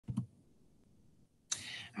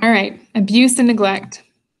All right, abuse and neglect.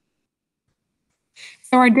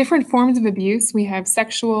 So our different forms of abuse, we have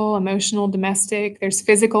sexual, emotional, domestic, there's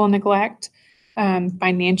physical neglect,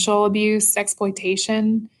 financial abuse,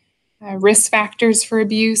 exploitation, risk factors for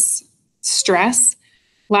abuse, stress,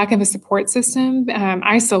 lack of a support system,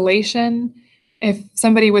 isolation. If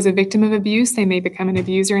somebody was a victim of abuse, they may become an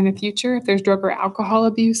abuser in the future. If there's drug or alcohol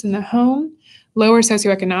abuse in the home, lower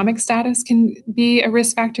socioeconomic status can be a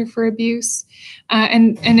risk factor for abuse.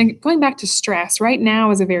 And going back to stress, right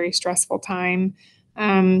now is a very stressful time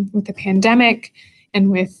with the pandemic and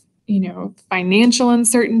with financial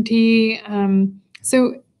uncertainty.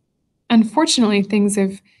 So unfortunately,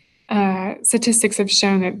 statistics have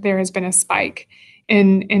shown that there has been a spike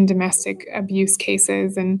in domestic abuse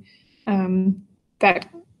cases, and that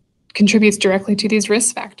contributes directly to these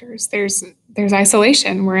risk factors. There's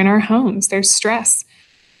isolation. We're in our homes. There's stress,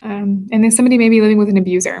 and then somebody may be living with an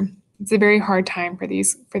abuser. It's a very hard time for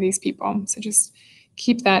these people. So just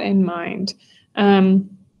keep that in mind.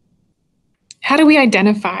 How do we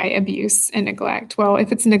identify abuse and neglect? Well,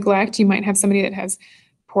 if it's neglect, you might have somebody that has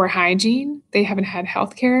poor hygiene. They haven't had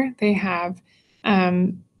health care. They have,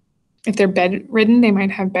 if they're bedridden, they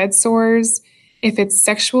might have bed sores. If it's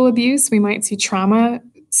sexual abuse, we might see trauma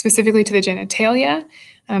specifically to the genitalia.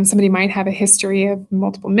 Somebody might have a history of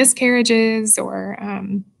multiple miscarriages or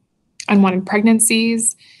unwanted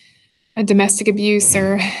pregnancies. Domestic abuse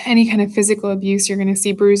or any kind of physical abuse, you're going to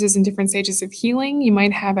see bruises in different stages of healing. You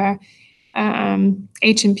might have a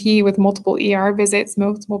H&P with multiple ER visits,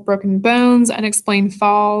 multiple broken bones, unexplained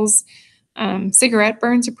falls. Cigarette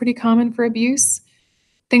burns are pretty common for abuse.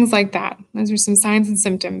 Things like that. Those are some signs and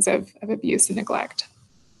symptoms of abuse and neglect.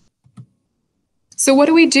 So what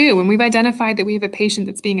do we do when we've identified that we have a patient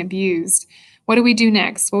that's being abused? What do we do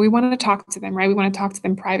next? Well, we want to talk to them, right? We want to talk to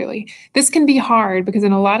them privately. This can be hard because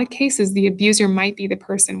in a lot of cases, the abuser might be the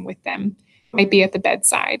person with them, might be at the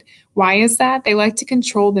bedside. Why is that? They like to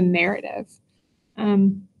control the narrative.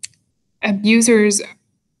 Abusers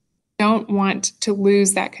don't want to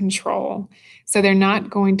lose that control, so they're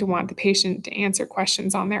not going to want the patient to answer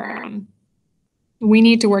questions on their own. We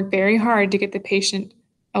need to work very hard to get the patient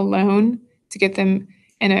alone, to get them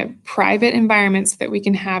in a private environment so that we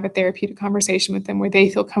can have a therapeutic conversation with them where they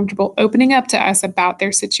feel comfortable opening up to us about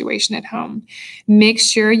their situation at home. Make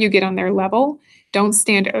sure you get on their level. Don't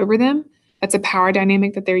stand over them. That's a power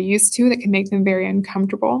dynamic that they're used to that can make them very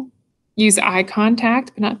uncomfortable. Use eye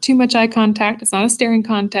contact, but not too much eye contact. It's not a staring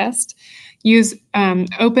contest. Use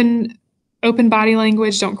open body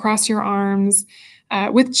language. Don't cross your arms.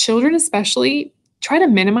 With children especially, try to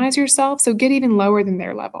minimize yourself, so get even lower than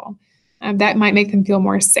their level. That might make them feel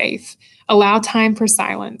more safe. Allow time for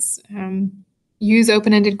silence. Use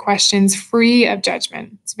open-ended questions free of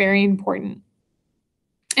judgment. It's very important.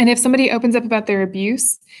 And if somebody opens up about their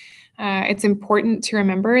abuse, it's important to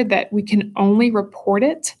remember that we can only report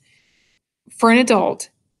it for an adult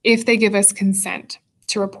if they give us consent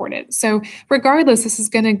to report it. So regardless, this is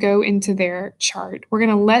going to go into their chart. We're going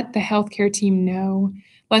to let the healthcare team know,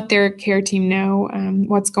 let their care team know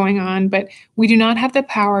what's going on, but we do not have the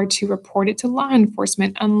power to report it to law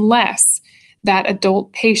enforcement unless that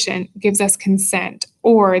adult patient gives us consent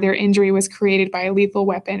or their injury was created by a lethal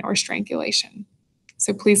weapon or strangulation.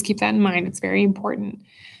 So please keep that in mind. It's very important.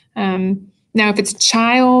 Now, if it's a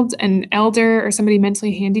child, an elder, or somebody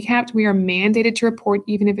mentally handicapped, we are mandated to report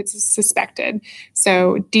even if it's suspected.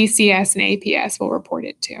 So DCS and APS will report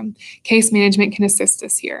it too. Case management can assist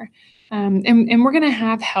us here. And we're going to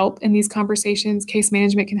have help in these conversations. Case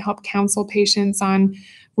management can help counsel patients on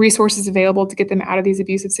resources available to get them out of these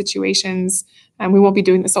abusive situations. We won't be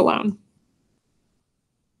doing this alone.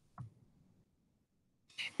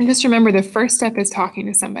 And just remember, the first step is talking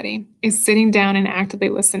to somebody, is sitting down and actively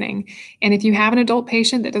listening. And if you have an adult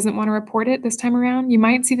patient that doesn't want to report it this time around, you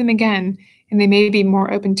might see them again, and they may be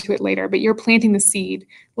more open to it later. But you're planting the seed,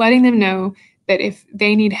 letting them know that if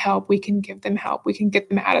they need help, we can give them help. We can get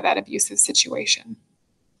them out of that abusive situation.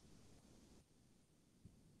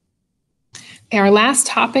 Okay, our last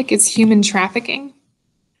topic is human trafficking.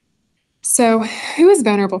 So who is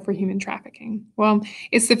vulnerable for human trafficking? Well,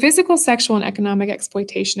 it's the physical, sexual, and economic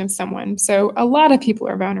exploitation of someone. So a lot of people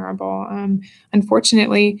are vulnerable.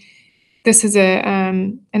 Unfortunately, this is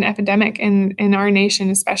an epidemic in our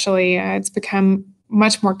nation, especially. It's become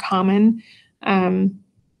much more common. And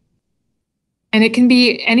it can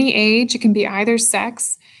be any age. It can be either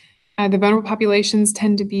sex. The vulnerable populations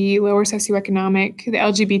tend to be lower socioeconomic. The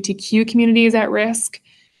LGBTQ community is at risk.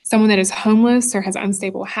 Someone that is homeless or has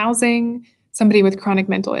unstable housing, somebody with chronic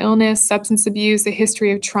mental illness, substance abuse, a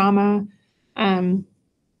history of trauma,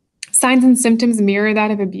 Signs and symptoms mirror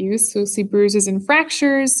that of abuse. So you'll see bruises and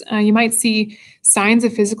fractures. You might see signs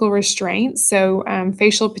of physical restraint, so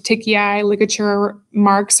facial petechiae, ligature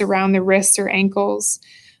marks around the wrists or ankles.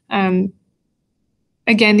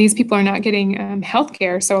 Again, these people are not getting health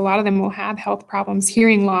care, so a lot of them will have health problems,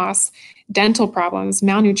 hearing loss, dental problems,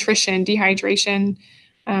 malnutrition, dehydration.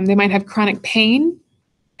 They might have chronic pain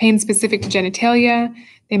specific to genitalia.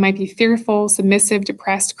 They might be fearful, submissive,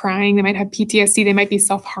 depressed, crying. They might have PTSD. They might be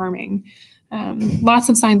self-harming. Lots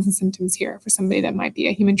of signs and symptoms here for somebody that might be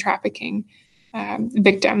a human trafficking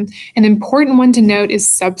victim. An important one to note is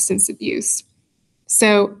substance abuse.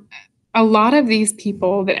 So a lot of these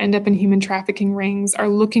people that end up in human trafficking rings are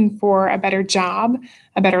looking for a better job,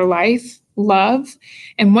 a better life, love.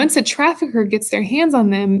 And once a trafficker gets their hands on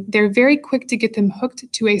them, they're very quick to get them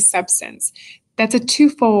hooked to a substance. That's a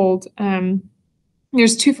twofold,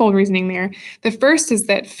 there's twofold reasoning there. The first is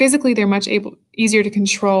that physically they're much easier to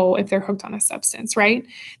control if they're hooked on a substance, right?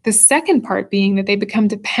 The second part being that they become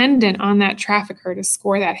dependent on that trafficker to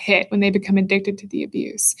score that hit when they become addicted to the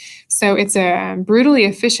abuse. So it's a brutally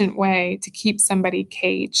efficient way to keep somebody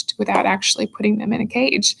caged without actually putting them in a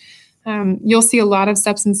cage. You'll see a lot of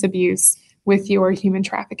substance abuse with your human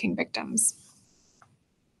trafficking victims.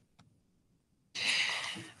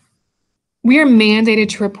 We are mandated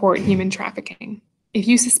to report human trafficking. If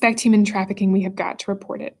you suspect human trafficking, we have got to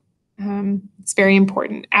report it. It's very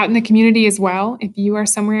important. Out in the community as well, if you are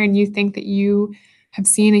somewhere and you think that you have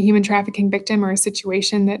seen a human trafficking victim or a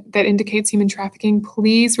situation that indicates human trafficking,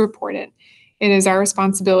 please report it. It is our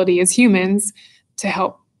responsibility as humans to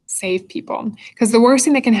help save people. Because the worst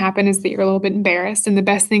thing that can happen is that you're a little bit embarrassed, and the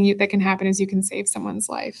best thing that can happen is you can save someone's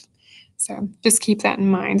life. So just keep that in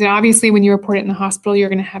mind. And obviously, when you report it in the hospital, you're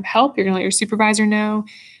going to have help. You're going to let your supervisor know.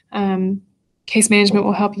 Case management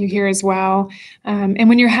will help you here as well. And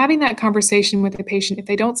when you're having that conversation with the patient, if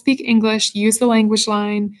they don't speak English, use the language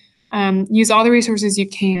line. Use all the resources you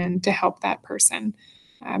can to help that person,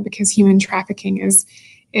 because human trafficking is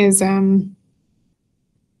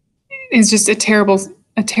just a terrible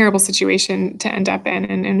situation to end up in.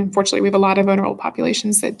 And unfortunately, we have a lot of vulnerable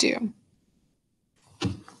populations that do.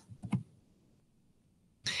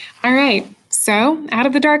 All right, so out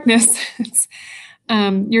of the darkness,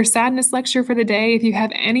 your sadness lecture for the day. If you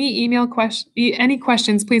have any any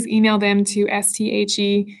questions, please email them to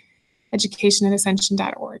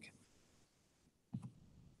stheeducation@ascension.org.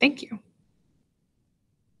 Thank you.